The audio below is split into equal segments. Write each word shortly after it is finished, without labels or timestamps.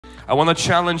I want to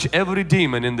challenge every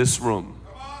demon in this room.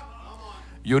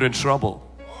 You're in trouble.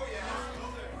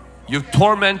 You've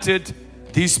tormented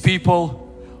these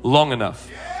people long enough.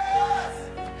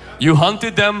 You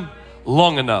hunted them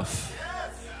long enough.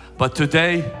 But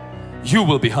today you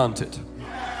will be hunted.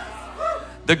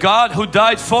 The God who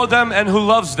died for them and who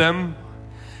loves them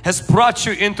has brought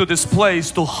you into this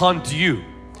place to hunt you.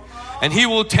 And He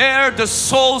will tear the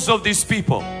souls of these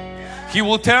people. He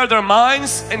will tear their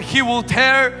minds and He will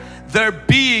tear their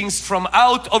beings from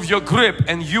out of your grip,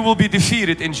 and you will be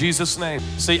defeated in Jesus' name.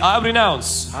 Say, I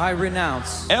renounce. I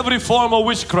renounce every form of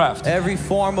witchcraft. Every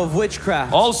form of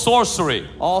witchcraft. All sorcery.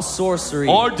 All sorcery.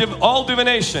 All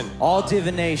divination. All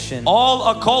divination.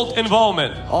 All occult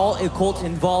involvement. All occult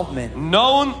involvement.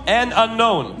 Known and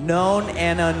unknown. Known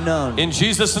and unknown. In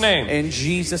Jesus' name. In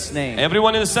Jesus' name.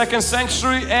 Everyone in the second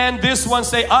sanctuary and this one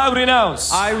say, I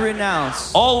renounce. I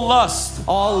renounce all lust.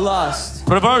 All lust.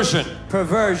 Perversion.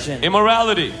 Perversion.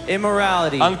 Immorality.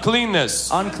 Immorality. Uncleanness.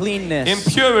 Uncleanness.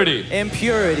 Impurity.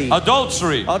 Impurity.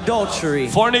 Adultery. Adultery.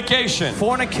 Fornication.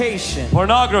 Fornication.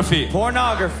 Pornography.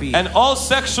 Pornography. And all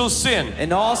sexual sin.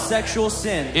 And all sexual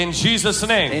sin. In Jesus'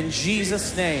 name. In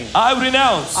Jesus' name. I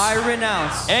renounce. I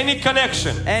renounce any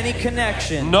connection. Any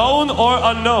connection. Known or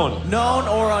unknown. Known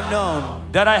or unknown.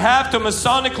 That I have to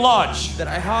Masonic Lodge. That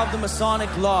I have the Masonic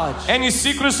Lodge. Any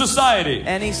secret society.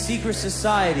 Any secret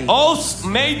society. Oaths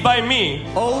made by me.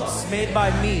 Oaths made by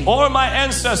me. Or my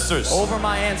ancestors. Over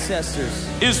my ancestors.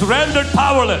 Is rendered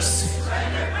powerless.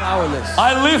 Powerless.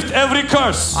 I lift every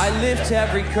curse. I lift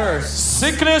every curse.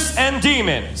 Sickness and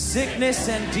demon. Sickness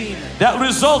and demon. That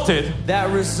resulted.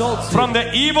 From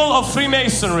the evil of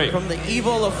Freemasonry. From the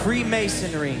evil of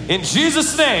Freemasonry. In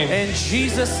Jesus' name. In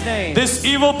Jesus' name. This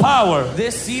evil power.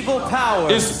 This evil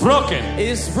power. Is broken.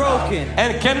 Is broken.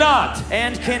 And cannot.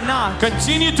 And cannot.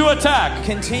 Continue to attack.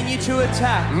 Continue to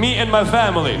attack. Me and my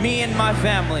family. Me and my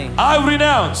family. I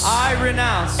renounce. I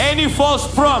renounce. Any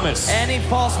false promise. Any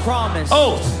false promise.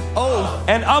 Oath. Oath.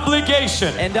 And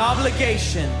obligation. And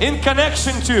obligation. In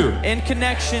connection to. In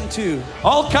connection to.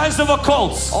 All kinds of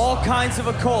occults. All kinds of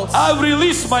occults. I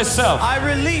release myself. I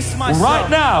release myself. Right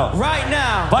now. Right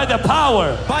now. By the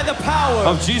power. By the power.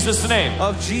 Of Jesus' name.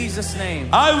 Of Jesus' name.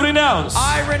 I renounce.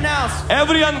 I renounce.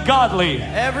 Every ungodly.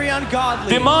 Every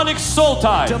ungodly. Demonic soul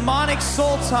tie. Demonic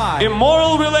soul tie.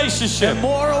 Immoral relationship.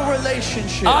 Immoral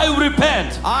relationship. I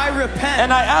repent. I repent.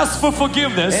 And I ask for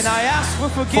forgiveness. And I ask for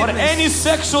forgiveness. For any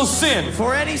sexual sin.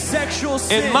 For any sexual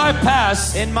sin. In my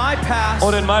past. In my past.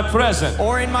 Or in my present.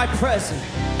 Or in my present.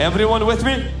 Everyone with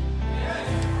me?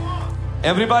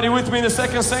 Everybody with me in the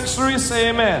second sanctuary? Say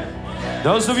amen.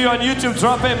 Those of you on YouTube,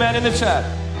 drop amen in the chat.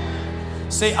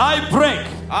 Say, I break.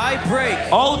 I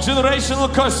break all generational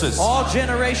curses. All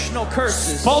generational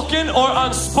curses. Spoken or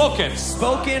unspoken.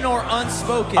 Spoken or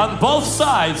unspoken. On both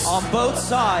sides. On both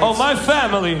sides. Of my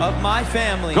family. Of my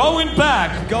family. Going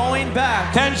back. Going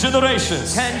back. 10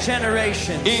 generations. 10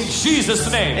 generations. In Jesus'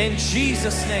 name. In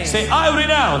Jesus' name. Say, I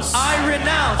renounce. I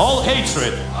renounce. All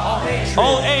hatred. All hatred.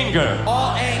 All anger.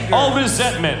 All anger. All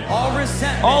resentment. All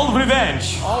resentment. All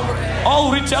revenge. All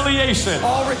retaliation.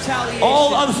 All retaliation.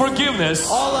 All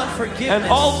unforgiveness. All unforgiveness. And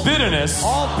all bitterness.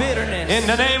 All bitterness. In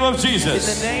the name of Jesus.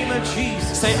 In the name of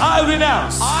Jesus. Say, I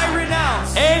renounce. I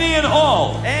renounce. Any and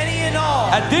all. Any and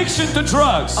all. Addiction to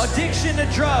drugs. Addiction to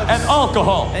drugs. And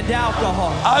alcohol. And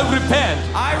alcohol. I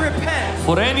repent. I repent.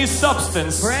 For any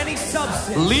substance. For any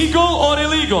substance. Legal or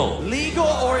illegal. Legal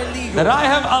or illegal. That I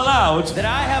have allowed. That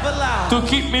I have allowed. To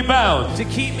keep me bound. To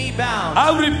keep me bound.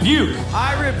 I rebuke.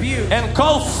 I rebuke. And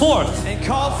call forth. And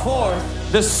call forth.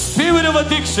 The spirit of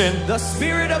addiction. The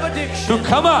spirit of addiction. To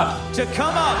come up. To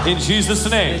come up. In Jesus'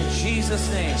 name. In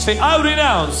Jesus' name. Say, I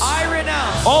renounce. I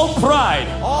renounce. All pride.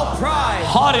 All pride.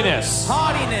 Haughtiness.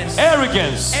 Haughtiness.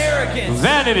 Arrogance. Arrogance.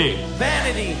 Vanity.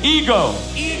 Vanity. Ego.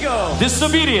 Ego.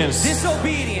 Disobedience.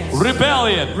 Disobedience.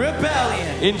 Rebellion.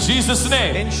 Rebellion. In Jesus'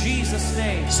 name. In Jesus'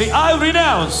 name. Say, I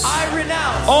renounce. I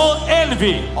renounce. All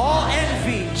envy. All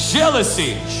envy.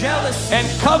 Jealousy. Jealousy.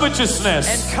 And covetousness.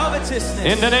 And covetousness.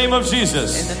 In the name of Jesus.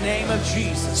 In the name of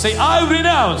Jesus. Say, I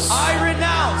renounce. I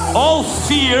renounce. All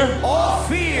fear. All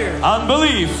fear.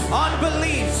 Unbelief.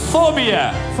 Unbelief.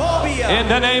 Phobia. Phobia. In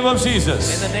the name of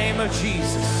Jesus. In the name of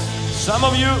Jesus. Some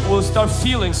of you will start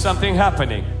feeling something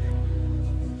happening.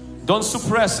 Don't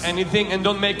suppress anything and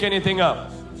don't make anything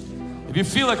up. If you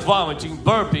feel like vomiting,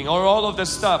 burping, or all of this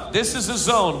stuff, this is a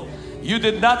zone. You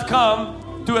did not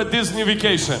come to a Disney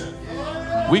vacation.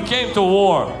 We came to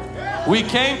war. We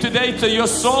came today to your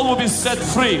soul will be set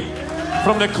free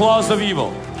from the claws of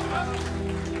evil.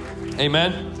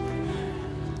 Amen.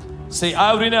 Say,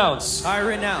 I renounce I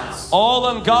renounce all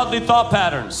ungodly thought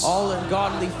patterns all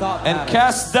ungodly thought and patterns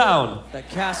cast down that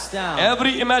cast down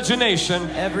every imagination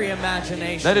every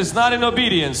imagination that is not in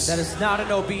obedience that is not in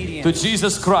obedience to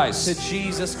Jesus to Christ.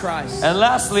 Jesus Christ. And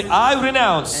lastly, I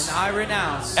renounce And I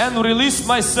renounce and release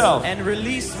myself and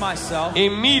release myself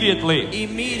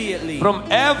immediately from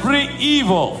every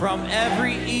evil from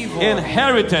every evil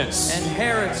inheritance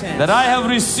inheritance that I have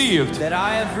received that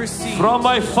I have received from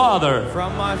my father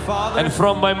from my father and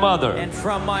from my mother. and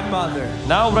from my mother.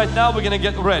 Now, right now, we're going to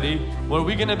get ready where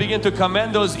we're going to begin to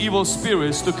command those evil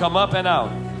spirits to come up and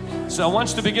out. So I want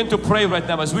you to begin to pray right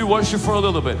now as we worship for a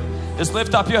little bit. Just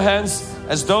lift up your hands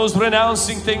as those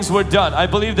renouncing things were done. I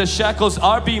believe the shackles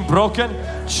are being broken,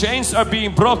 chains are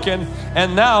being broken,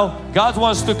 and now God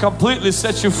wants to completely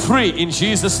set you free in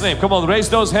Jesus' name. Come on, raise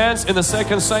those hands in the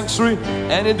second sanctuary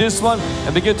and in this one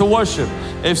and begin to worship.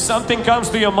 If something comes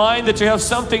to your mind that you have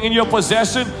something in your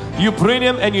possession, you bring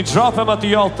him and you drop him at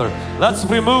the altar. Let's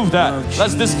remove that.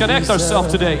 Let's disconnect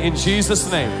ourselves today in Jesus'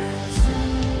 name.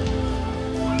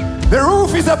 The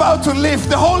roof is about to lift.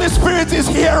 The Holy Spirit is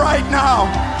here right now.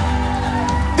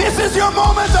 This is your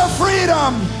moment of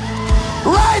freedom.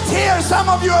 Right here, some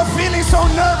of you are feeling so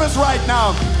nervous right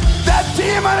now. That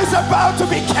demon is about to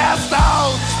be cast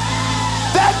out.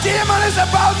 That demon is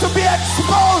about to be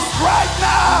exposed right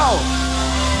now.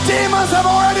 Demons have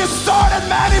already started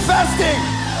manifesting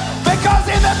because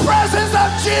in the presence of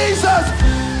Jesus,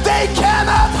 they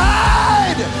cannot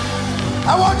hide.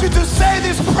 I want you to say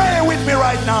this prayer with me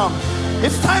right now.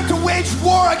 It's time to wage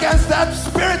war against that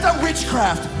spirit of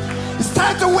witchcraft. It's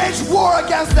time to wage war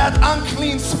against that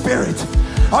unclean spirit.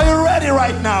 Are you ready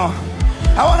right now?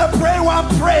 I want to pray one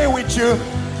prayer with you.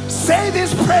 Say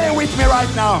this prayer with me right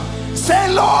now.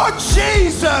 Say, Lord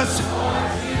Jesus.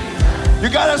 You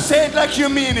gotta say it like you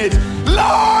mean it.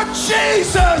 Lord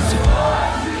Jesus.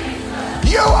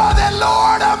 You are the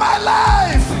Lord of my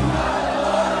life.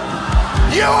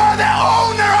 You are the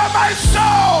owner of my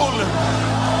soul.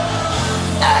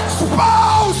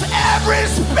 Expose every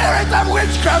spirit of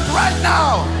witchcraft right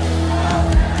now.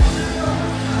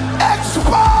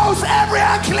 Expose every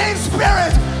unclean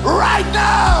spirit right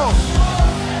now.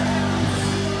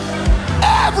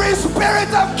 Every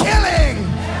spirit of killing.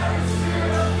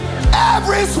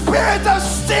 Every spirit of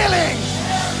stealing.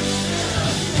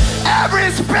 Every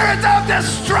spirit of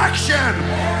destruction.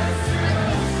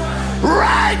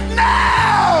 Right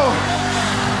now,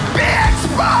 be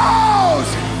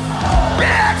exposed, be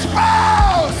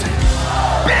exposed,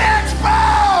 be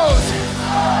exposed.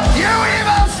 You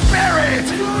evil spirit,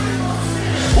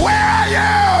 where are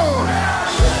you?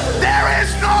 There is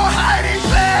no hiding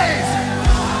place.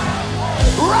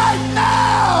 Right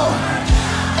now,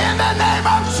 in the name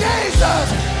of Jesus,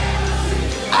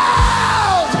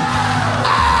 out,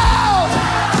 out,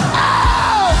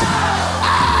 out,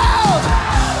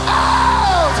 out.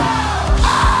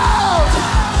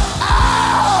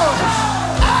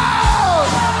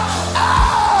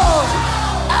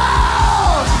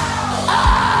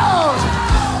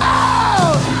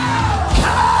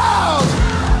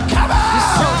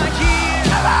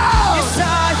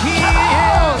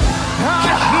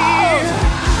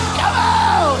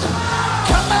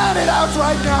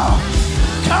 Right now,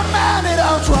 command it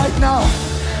out right now,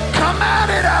 command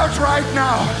it out right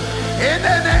now, in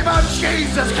the name of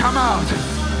Jesus, come out.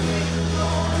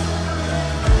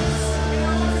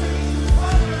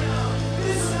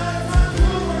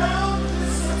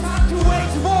 To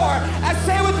wage war. And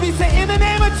say with me, say in the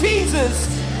name of Jesus.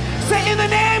 Say in the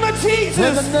name of Jesus.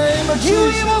 In the name of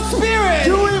you Jesus. Evil spirit.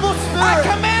 You evil spirit. I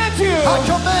command you. I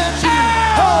command you.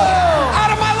 Out,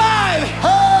 out of my life.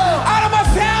 Out of my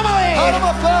family. Out of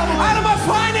my family. Out of my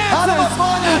finances. Out of my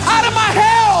finances. Out of my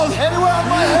health. Anywhere out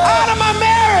of my health. Out of my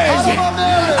marriage. Out of my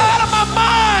marriage. Out of my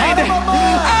mind. Out of my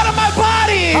mind. Out of my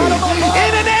body. Out of my body.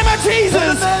 In the name of Jesus.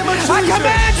 In the name of Jesus. I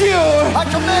command you. I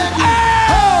command you.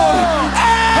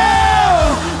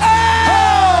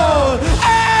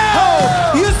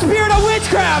 You spirit of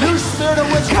witchcraft. You spirit of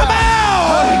witchcraft. Come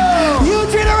out. You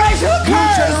generational curse.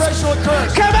 You generational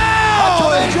curse. Come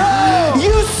out.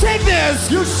 You sickness.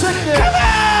 You sickness. Come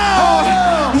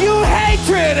out. You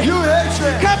hatred. You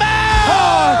hatred. Come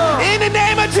out. In the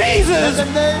name of Jesus. In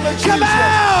the name of Jesus. Come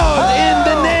out. In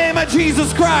the name of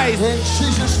Jesus Christ. In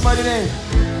Jesus' mighty name.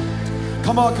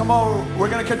 Come on, come on. We're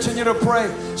going to continue to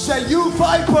pray. Say, you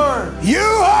viper. You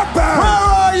are burned. Where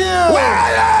are you? Where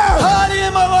are you? Hiding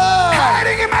in my life.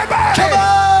 Hiding in my body. Come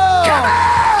on. Come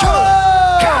out. Come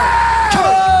on. Come out. Come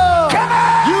on. Come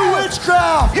out. You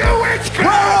witchcraft. You witchcraft.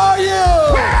 Where are you?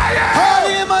 Where are you?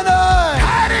 Hiding in my night.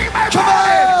 Hiding in my Come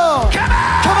body. on. Come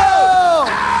out. Come on.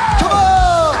 Come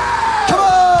on. Come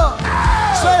on.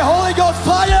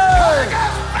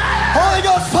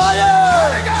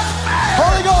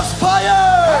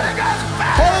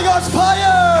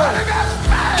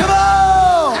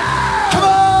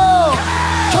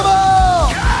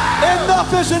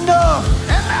 is enough.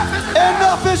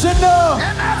 Enough is enough.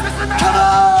 Come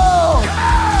on.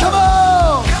 Come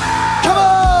on. Come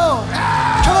on.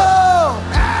 Come on.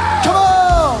 Come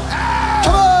on.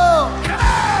 Come on.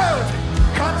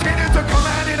 Continue to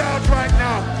command it out right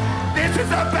now. This is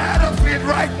a battlefield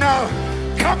right now.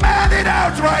 Command it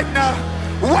out right now.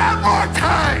 One more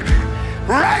time.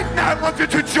 Right now, I want you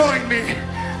to join me.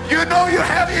 You know you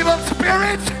have evil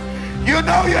spirits. You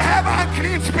know you have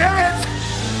unclean spirits.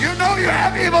 You know you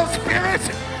have evil spirits.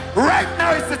 Right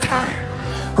now is the time.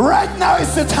 Right now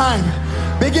is the time.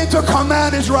 Begin to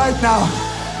command it right now.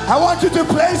 I want you to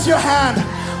place your hand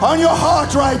on your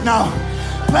heart right now.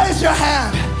 Place your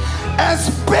hand and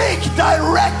speak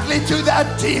directly to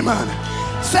that demon.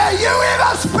 Say, you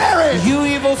evil spirit. You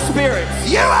evil spirits.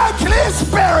 You unclean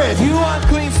spirit. You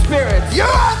unclean spirits. You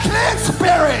unclean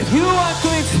spirit. You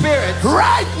unclean spirits.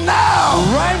 Right now.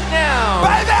 Right now.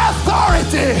 By the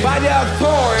authority. By the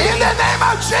authority. In the name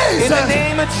of Jesus. In the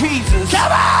name of Jesus.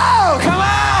 Come out. Come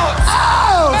out.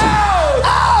 Out. Out.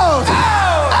 Out.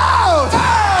 Out. Out.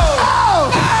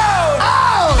 Out.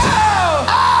 Out. Out.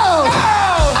 Out.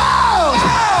 Out.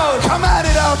 Out. Command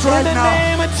it out right In the now.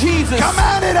 name of Jesus.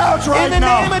 Command it out right In the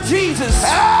now. name of Jesus.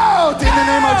 Out in the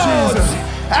name of Jesus.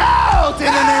 Out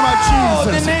in the name of In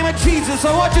the Jesus. name of Jesus.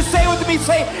 I want you to say with me,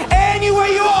 say, anywhere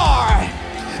you are.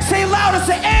 Say louder,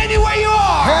 say, anywhere you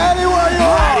are. Anywhere you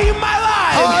are. Hiding in my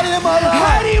life. Hiding in my life.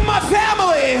 Hiding in my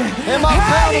family. In my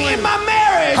hiding family. in my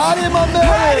marriage. Hiding in my marriage.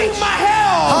 Hiding my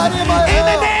health. Hiding in my In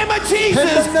the health. name of Jesus.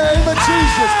 In the name of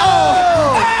Jesus. Out.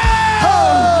 Oh.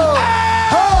 Out.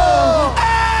 Oh.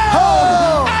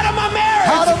 Oh. Out of my marriage.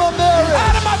 Out of my marriage.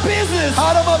 Out of my business.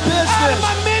 Out of my Out of business.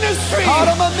 my ministry. Out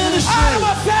of my ministry. Out of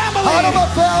my family. Out of my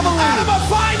family. Out of my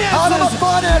finances. Out of my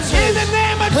finances. In the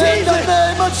name of In Jesus. the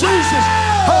name of Jesus.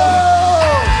 Out.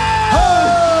 Oh.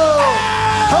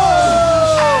 Oh.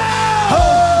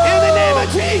 Oh. In the name of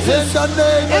Jesus. In the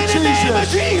name of In the name of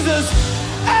Jesus. Jesus.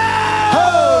 Out.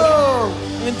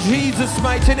 Oh. In Jesus'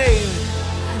 mighty name.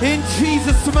 In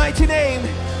Jesus' mighty name.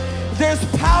 There's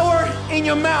power in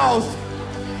your mouth.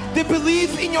 The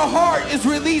belief in your heart is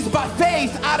released by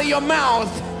faith out of your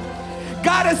mouth.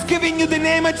 God has given you the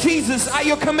name of Jesus at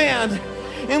your command.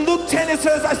 In Luke 10 it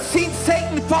says, I've seen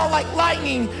Satan fall like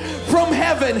lightning from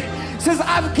heaven. It says,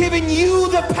 I've given you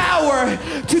the power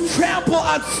to trample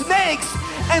on snakes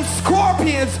and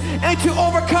scorpions and to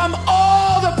overcome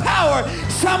all the power.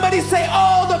 Somebody say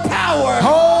all the power.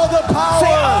 All the power.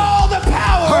 Say all the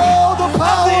power. All the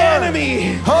power. Of the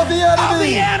enemy. Of the enemy. Of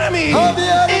the enemy. Of the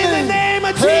enemy. In the name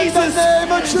of In Jesus. the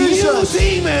name of Jesus. You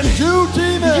demon. You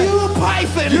demon. You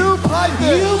python. You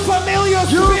python. You familiar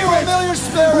You spirit. familiar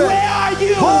spirit. Where are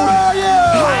you? Where are you?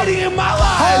 Hiding in my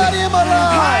life. Hiding in my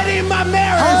life. Hiding in my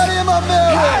marriage. Hiding in my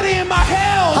marriage. Hiding in my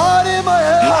health. Hiding in my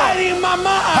health. Hiding in my mind.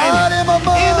 Hiding in my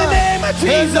mind. In the name of Jesus.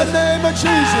 In the name of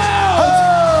Jesus. Out.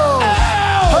 Oh.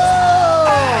 Out.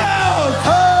 Oh. Out.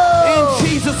 Oh. In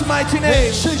Jesus' mighty name.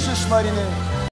 In Jesus' mighty name.